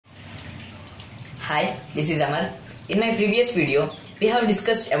Hi, this is Amar. In my previous video, we have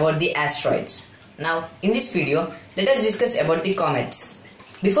discussed about the asteroids. Now, in this video, let us discuss about the comets.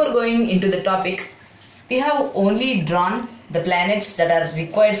 Before going into the topic, we have only drawn the planets that are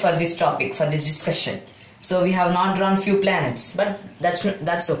required for this topic, for this discussion. So, we have not drawn few planets, but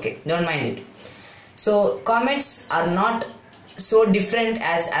that's okay, don't mind it. So, comets are not so different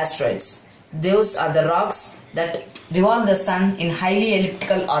as asteroids. Those are the rocks that revolve the sun in highly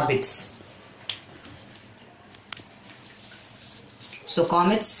elliptical orbits. So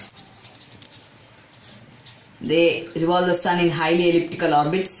comets, they revolve the sun in highly elliptical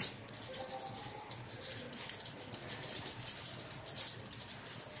orbits.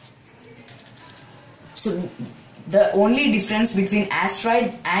 So the only difference between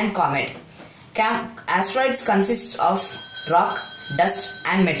asteroid and comet, asteroids consist of rock, dust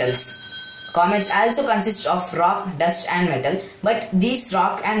and metals. Comets also consist of rock, dust and metal, but these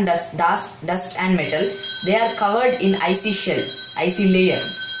rock and dust and metal, they are covered in icy shell, icy layer.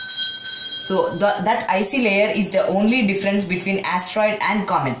 So that icy layer is the only difference between asteroid and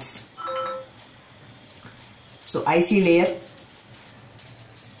comets. So icy layer,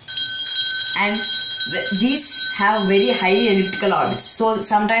 and these have very highly elliptical orbits. So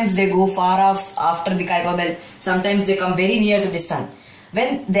sometimes they go far off after the Kuiper belt, sometimes they come very near to the sun.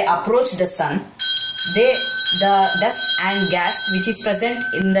 When they approach the sun, the dust and gas which is present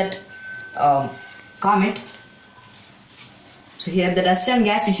in that comet, so here the dust and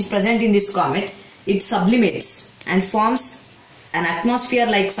gas which is present in this comet, it sublimates and forms an atmosphere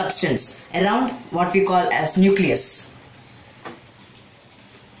like substance around what we call as nucleus.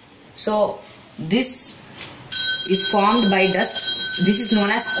 So this is formed by dust. This is known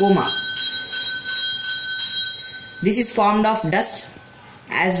as coma. This is formed of dust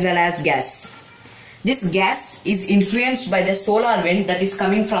as well as gas. This gas is influenced by the solar wind that is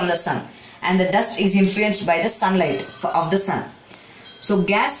coming from the sun, and the dust is influenced by the sunlight of the sun. So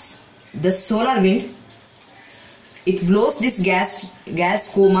gas, the solar wind, it blows this gas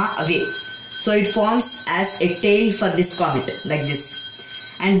coma away. So it forms as a tail for this comet like this.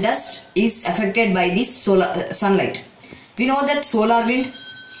 And dust is affected by this sunlight. We know that solar wind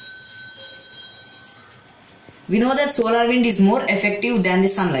is more effective than the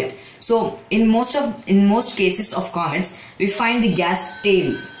sunlight. So in most cases of comets, we find the gas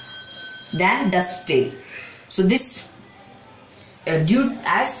tail than dust tail. So this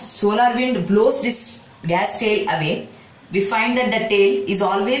as solar wind blows this gas tail away, we find that the tail is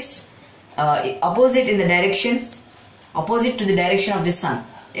always opposite to the direction of the sun,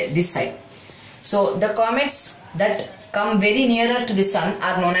 this side. So the comets that come very nearer to the sun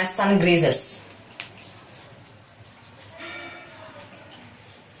are known as sun grazers.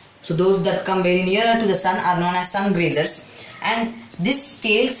 So those that come very nearer to the sun are known as sun grazers, and these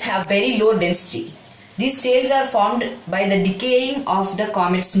tails have very low density. These tails are formed by the decaying of the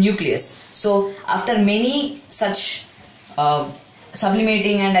comet's nucleus. So after many such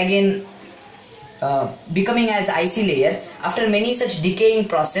sublimating and again becoming as icy layer, after many such decaying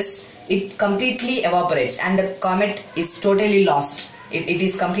process, it completely evaporates and the comet is totally lost. It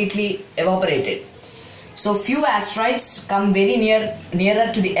is completely evaporated. So few asteroids come very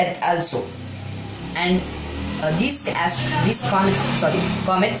nearer to the earth also, and these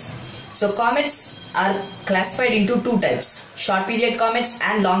comets. So comets are classified into two types: short period comets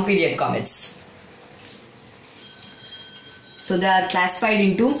and long period comets. So they are classified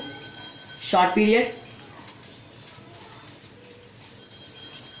into short period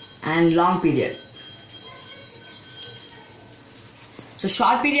and long period. So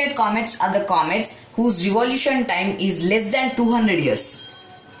short period comets are the comets whose revolution time is less than 200 years.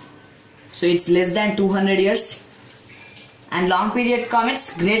 So it's less than 200 years. And long period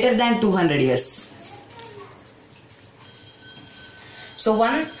comets greater than 200 years. So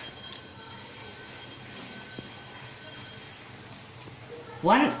one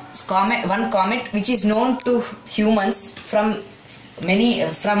comet which is known to humans from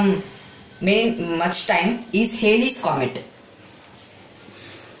much time is Halley's comet.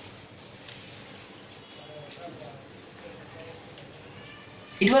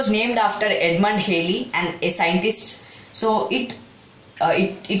 It was named after Edmund Halley, and a scientist. So it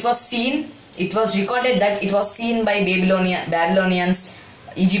was recorded that it was seen by Babylonians,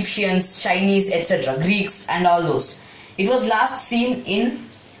 Egyptians, Chinese, etc., Greeks and all those. It was last seen in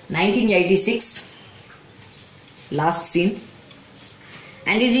 1986,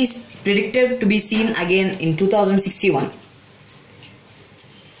 and it is predicted to be seen again in 2061.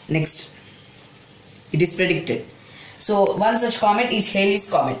 Next, it is predicted. So one such comet is Halley's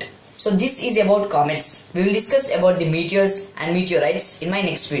comet. So this is about comets. We will discuss about the meteors and meteorites in my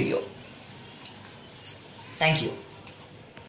next video. Thank you.